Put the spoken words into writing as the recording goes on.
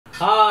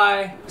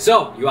Hi!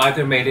 So, you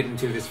either made it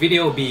into this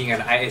video being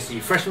an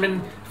ISE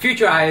freshman,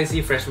 future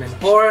ISE freshman,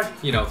 or,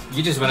 you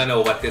just want to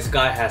know what this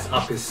guy has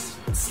up his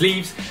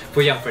sleeves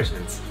for young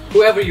freshmen.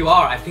 Whoever you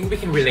are, I think we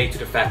can relate to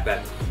the fact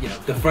that,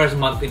 the first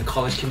month in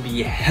college can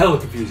be hell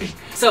confusing.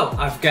 So,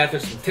 I've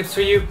gathered some tips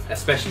for you,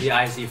 especially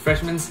ISE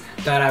freshmen,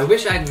 that I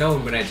wish I'd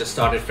known when I just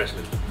started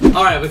freshman.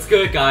 Alright, what's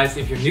good guys?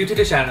 If you're new to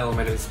the channel,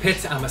 my name is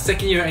Pitt. I'm a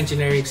second year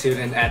engineering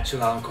student at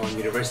Chulalongkorn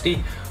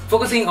University,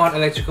 focusing on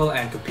electrical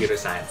and computer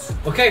science.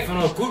 Okay, for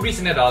no good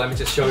reason at all, let me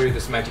just show you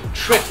this magic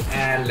trick,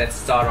 and let's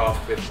start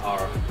off with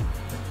our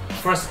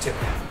first tip.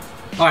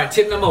 Alright,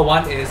 tip number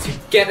one is to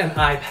get an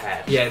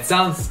iPad. Yeah, it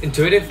sounds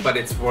intuitive, but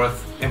it's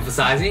worth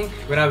emphasizing.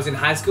 When I was in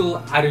high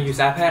school, I don't use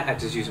iPad, I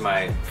just use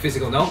my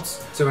physical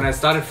notes. So when I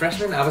started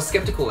freshman, I was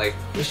skeptical, like,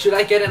 should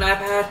I get an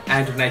iPad?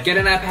 And when I get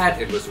an iPad,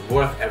 it was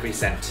worth every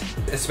cent.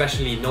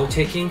 Especially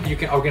note-taking. You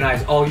can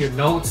organize all your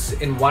notes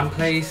in one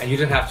place, and you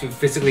don't have to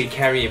physically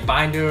carry a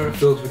binder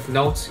filled with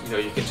notes.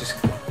 You can just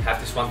have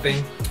this one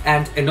thing.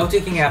 And a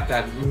note-taking app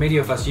that many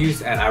of us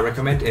use and I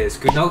recommend is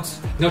GoodNotes.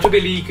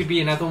 Notability could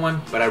be another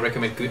one, but I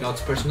recommend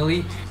GoodNotes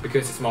personally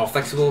because it's more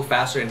flexible,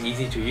 faster, and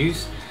easy to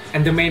use.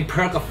 And the main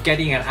perk of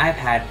getting an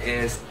iPad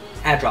is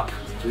AirDrop.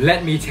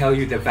 Let me tell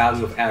you the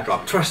value of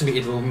AirDrop. Trust me,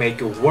 it will make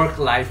your work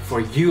life for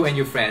you and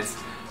your friends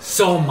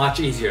so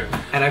much easier.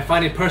 And I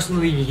find it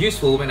personally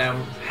useful when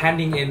I'm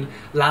handing in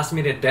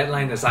last-minute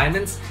deadline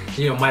assignments.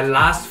 My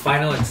last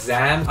final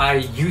exam, I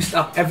used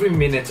up every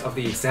minute of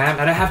the exam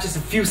and I have just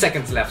a few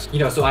seconds left.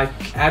 So I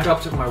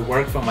airdropped my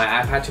work from my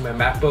iPad to my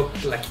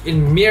MacBook like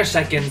in mere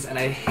seconds, and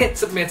I hit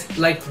submit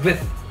like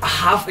with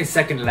half a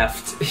second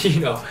left.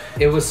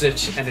 It was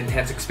such an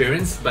intense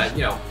experience, but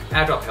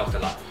AirDrop helped a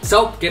lot.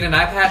 So get an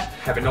iPad,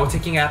 have a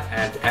note-taking app,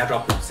 and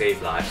AirDrop will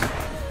save lives.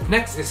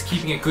 Next is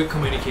keeping a good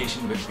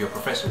communication with your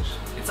professors.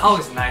 It's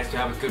always nice to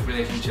have a good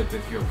relationship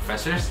with your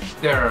professors.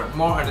 They're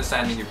more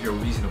understanding if you're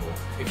reasonable.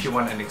 If you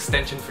want an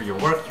extension for your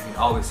work, you can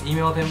always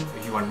email them.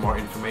 If you want more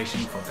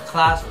information from the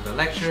class or the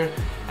lecture,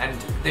 and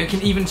they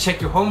can even check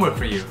your homework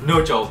for you.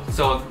 No joke.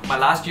 So my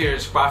last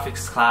year's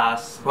graphics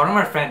class, one of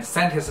my friends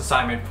sent his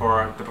assignment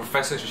for the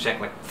professor to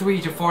check like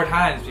 3 to 4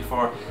 times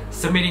before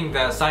submitting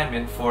the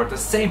assignment for the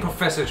same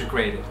professor to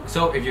grade it.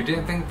 So if you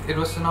didn't think it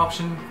was an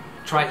option,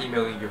 try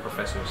emailing your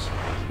professors.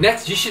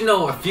 Next, you should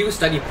know a few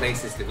study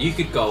places that you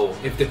could go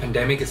if the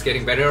pandemic is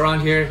getting better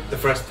around here. The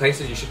first place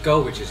that you should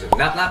go, which is a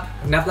nap lab.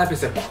 Nap lab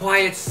is a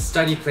quiet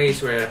study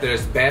place where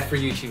there's bed for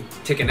you to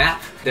take a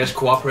nap. There's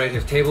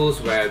cooperative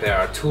tables where there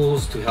are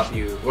tools to help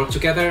you work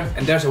together.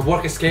 And there's a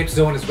work escape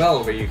zone as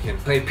well where you can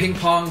play ping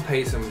pong,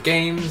 play some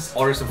games,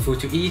 order some food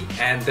to eat.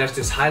 And there's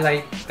this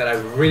highlight that I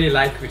really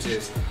like, which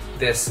is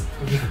this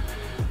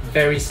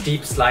very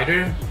steep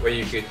slider where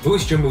you could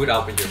boost your mood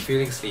up when you're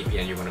feeling sleepy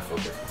and you want to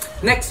focus.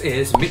 Next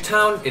is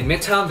Midtown. In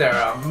Midtown there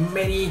are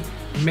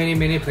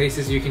many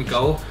places you can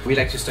go. We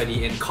like to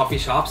study in coffee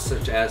shops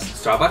such as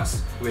Starbucks,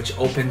 which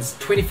opens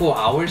 24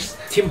 hours.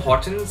 Tim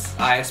Hortons.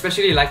 I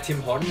especially like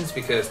Tim Hortons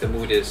because the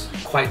mood is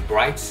quite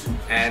bright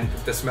and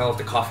the smell of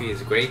the coffee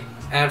is great.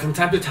 And from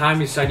time to time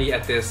we study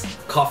at this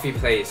coffee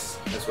place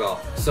as well.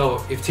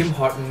 So if Tim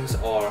Hortons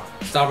or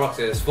Starbucks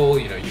is full,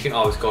 you can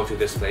always go to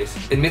this place.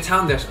 In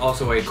Midtown there's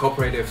also a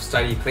cooperative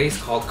study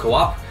place called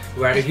Co-op,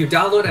 where if you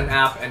download an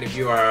app and if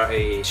you are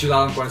a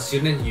Chulalongkorn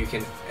student, you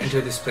can enter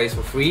this place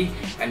for free,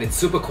 and it's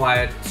super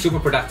quiet, super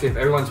productive,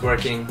 everyone's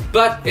working,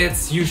 but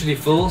it's usually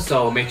full,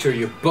 so make sure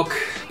you book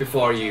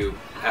before you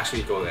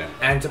actually go there.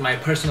 And my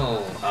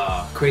personal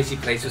crazy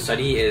place to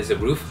study is the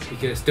roof,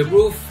 because the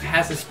roof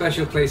has a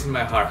special place in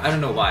my heart. I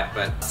don't know why,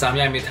 but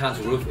Samyang Midtown's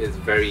roof is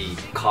very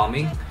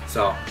calming.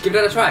 So give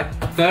that a try.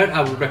 Third,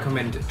 I would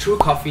recommend True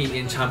Coffee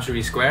in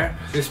Chamsuri Square.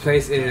 This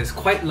place is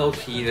quite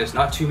low-key, there's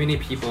not too many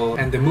people,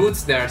 and the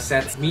moods there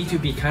set me to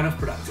be kind of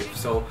productive,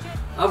 so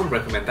I would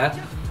recommend that.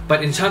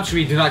 But in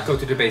Chamsuri, do not go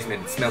to the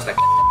basement, it smells like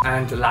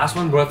And the last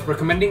one worth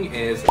recommending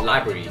is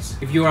libraries.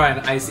 If you are an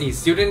ISE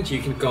student, you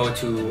can go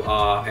to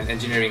an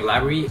engineering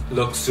library. It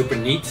looks super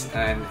neat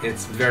and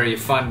it's very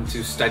fun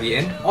to study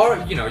in. Or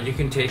you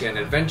can take an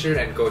adventure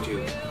and go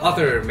to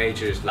other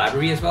majors'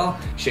 library as well.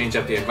 Change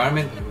up the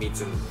environment and meet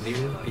some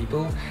new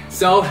people.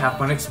 So have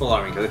fun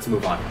exploring. Let's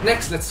move on.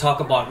 Next, let's talk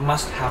about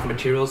must-have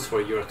materials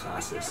for your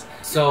classes.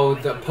 So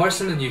the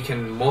person that you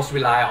can most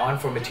rely on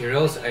for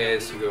materials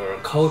is your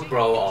code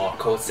bro or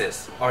code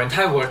sis, or in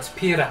Thai words,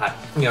 Pirahat.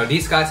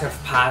 These guys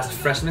have passed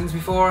freshmen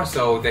before,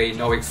 so they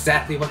know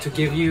exactly what to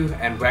give you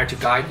and where to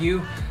guide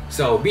you.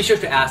 So be sure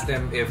to ask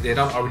them if they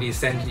don't already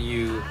send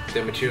you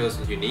the materials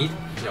that you need.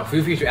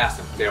 Feel free to ask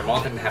them. They are more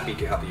than happy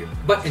to help you.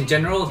 But in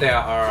general, there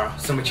are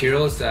some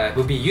materials that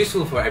will be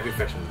useful for every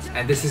freshman.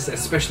 And this is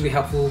especially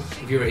helpful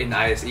if you're in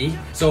ISE.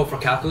 So for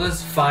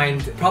calculus,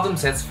 find problem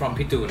sets from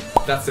Pitun.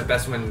 That's the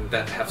best one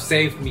that have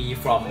saved me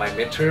from my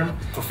midterm.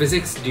 For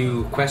physics,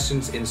 do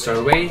questions in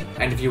survey.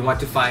 And if you want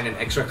to find an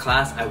extra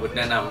class, I would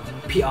then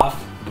POF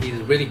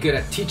He's really good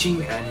at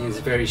teaching and he's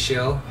very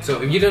chill.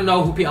 So if you don't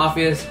know who Prof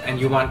is and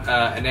you want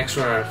an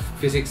extra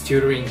physics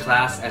tutoring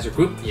class as a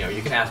group,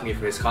 you can ask me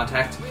for his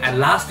contact. And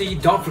lastly,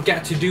 don't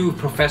forget to do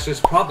professors'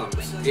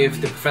 problems.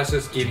 If the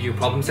professors give you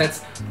problem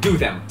sets, do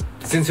them.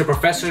 Since the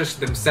professors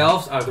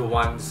themselves are the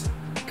ones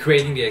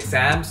creating the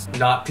exams,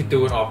 not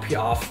Pitun or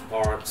Prof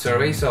or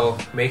survey, so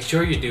make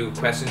sure you do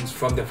questions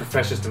from the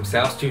professors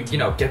themselves to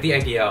get the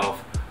idea of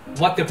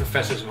what the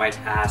professors might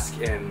ask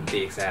in the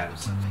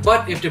exams.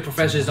 But if the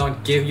professors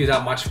don't give you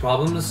that much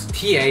problems,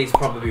 TAs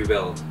probably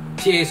will.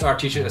 TAs are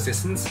teacher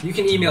assistants. You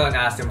can email and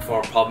ask them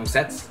for problem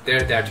sets.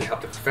 They're there to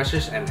help the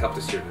professors and help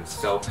the students,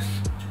 so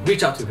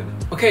reach out to them.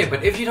 Okay,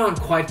 but if you don't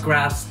quite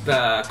grasp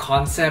the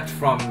concept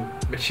from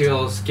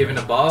materials given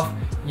above,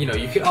 you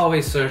can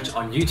always search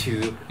on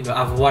YouTube.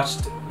 I've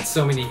watched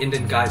so many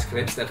Indian guys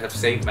clips that have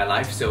saved my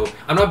life, so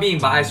I'm not being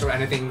biased or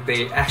anything.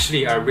 They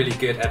actually are really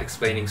good at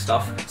explaining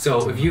stuff.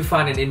 So if you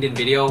find an Indian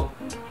video,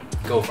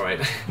 go for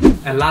it.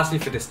 And lastly,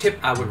 for this tip,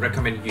 I would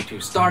recommend you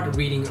to start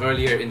reading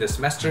earlier in the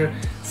semester,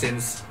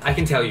 since I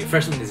can tell you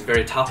freshman is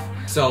very tough.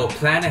 So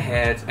plan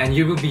ahead and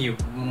you will be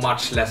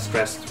much less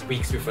stressed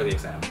weeks before the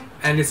exam.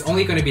 And it's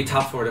only going to be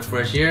tough for the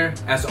first year.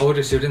 As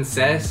older students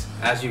says,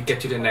 as you get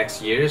to the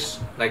next years,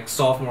 like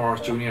sophomore,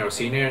 junior or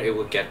senior, it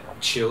will get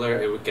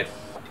chiller, it will get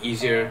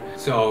easier.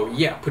 So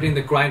yeah, put in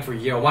the grind for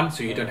year one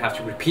so you don't have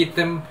to repeat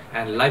them,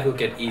 and life will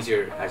get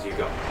easier as you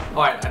go.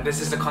 Alright, and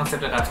this is the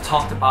concept that I've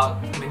talked about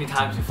many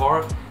times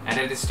before, and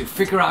it is to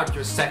figure out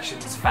your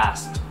sections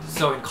fast.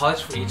 So in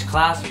college, for each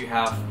class you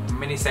have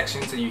many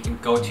sections that you can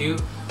go to.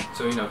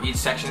 So each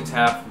sections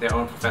have their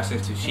own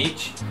professors to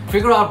teach.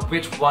 Figure out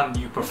which one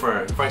you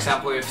prefer. For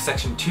example, if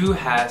section 2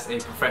 has a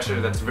professor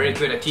that's very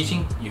good at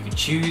teaching, you can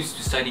choose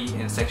to study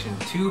in section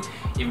 2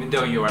 even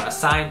though you are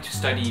assigned to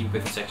study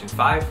with section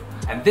 5.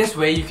 And this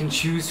way you can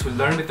choose to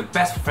learn with the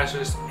best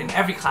professors in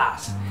every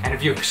class. And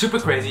if you're super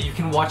crazy, you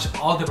can watch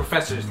all the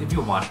professors if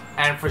you want.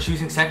 And for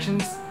choosing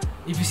sections,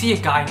 if you see a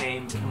guy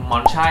named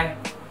Monchai,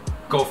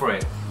 go for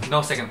it.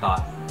 No second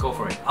thought. Go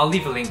for it. I'll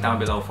leave a link down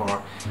below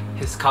for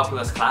his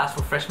calculus class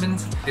for freshmen.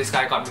 This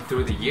guy got me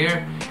through the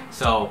year,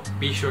 so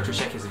be sure to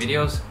check his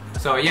videos.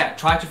 So yeah,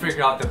 try to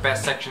figure out the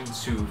best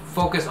sections to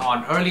focus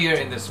on earlier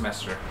in the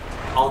semester.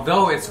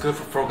 Although it's good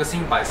for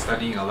focusing by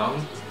studying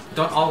alone,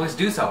 don't always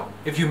do so.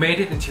 If you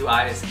made it into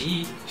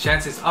ISE,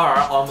 chances are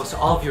almost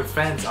all of your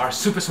friends are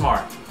super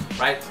smart,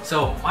 right?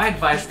 So my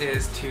advice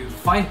is to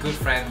find good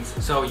friends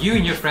so you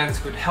and your friends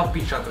could help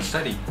each other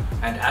study.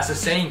 And as the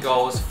saying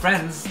goes,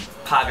 friends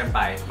pa gan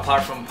pai.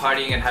 Apart from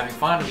partying and having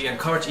fun, we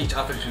encourage each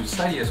other to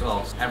study as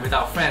well. And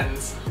without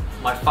friends,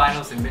 my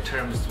finals and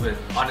midterms would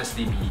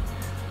honestly be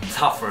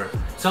tougher.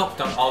 So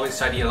don't always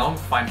study alone,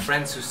 find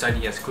friends who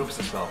study as groups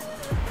as well.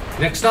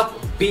 Next up,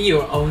 be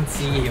your own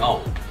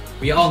CEO.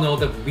 We all know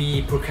that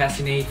we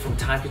procrastinate from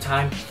time to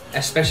time,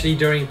 especially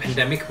during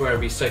pandemic where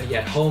we study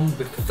at home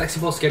with a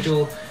flexible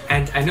schedule.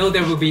 And I know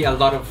there will be a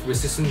lot of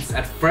resistance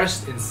at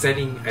first in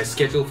setting a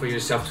schedule for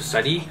yourself to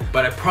study,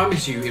 but I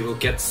promise you it will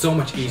get so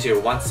much easier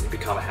once it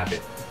becomes a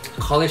habit.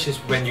 College is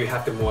when you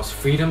have the most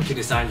freedom to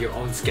design your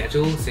own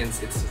schedule,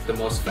 since it's the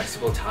most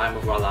flexible time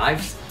of our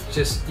lives.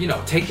 Just,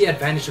 take the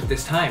advantage of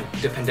this time.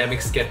 The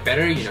pandemics get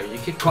better, you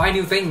can try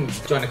new things,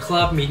 join a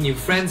club, meet new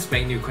friends,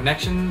 make new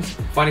connections,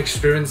 find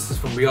experiences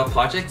from real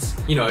projects.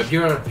 If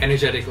you're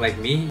energetic like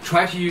me,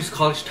 try to use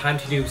college time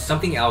to do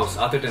something else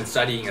other than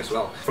studying as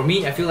well. For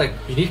me, I feel like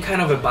you need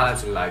kind of a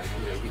balance in life.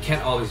 You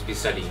can't always be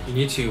studying. You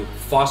need to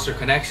foster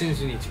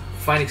connections, you need to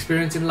find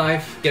experience in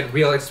life, get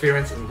real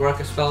experience in work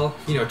as well.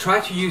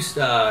 Try to use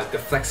the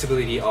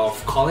flexibility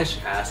of college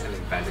as an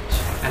advantage.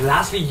 And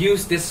lastly,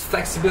 use this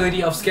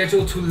flexibility of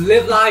schedule to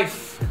live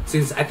life.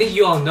 Since I think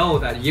you all know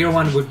that year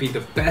one would be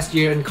the best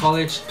year in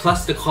college,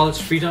 plus the college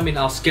freedom in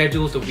our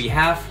schedules that we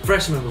have,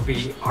 freshman will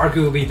be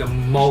arguably the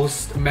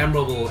most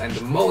memorable and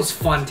the most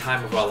fun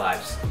time of our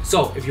lives.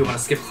 So if you want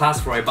to skip class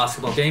for a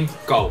basketball game,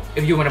 go.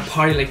 If you want to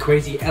party like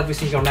crazy every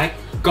single night,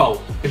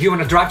 go. If you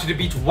want to drive to the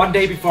beach one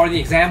day before the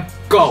exam,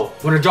 go.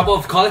 Want to drop out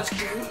of college?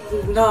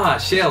 Nah,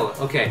 chill.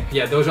 Okay,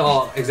 yeah, those are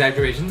all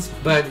exaggerations,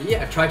 but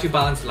yeah, try to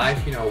balance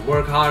life,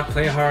 work hard,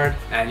 play hard,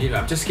 and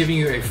I'm just giving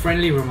you a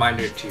friendly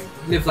reminder to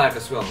live life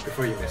as well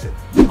before you miss it.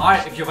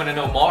 Alright, if you want to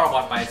know more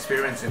about my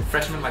experience in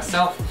freshman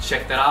myself,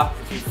 check that out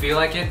if you feel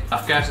like it.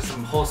 I've got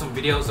some wholesome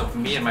videos of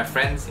me and my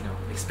friends,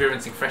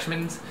 experiencing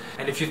freshmen.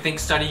 And if you think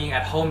studying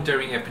at home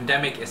during a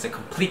pandemic is a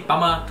complete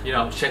bummer,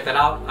 check that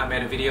out. I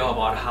made a video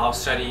about how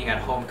studying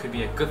at home could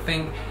be a good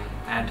thing,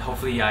 and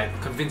hopefully I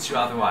convinced you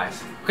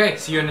otherwise. Okay,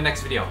 see you in the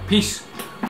next video. Peace!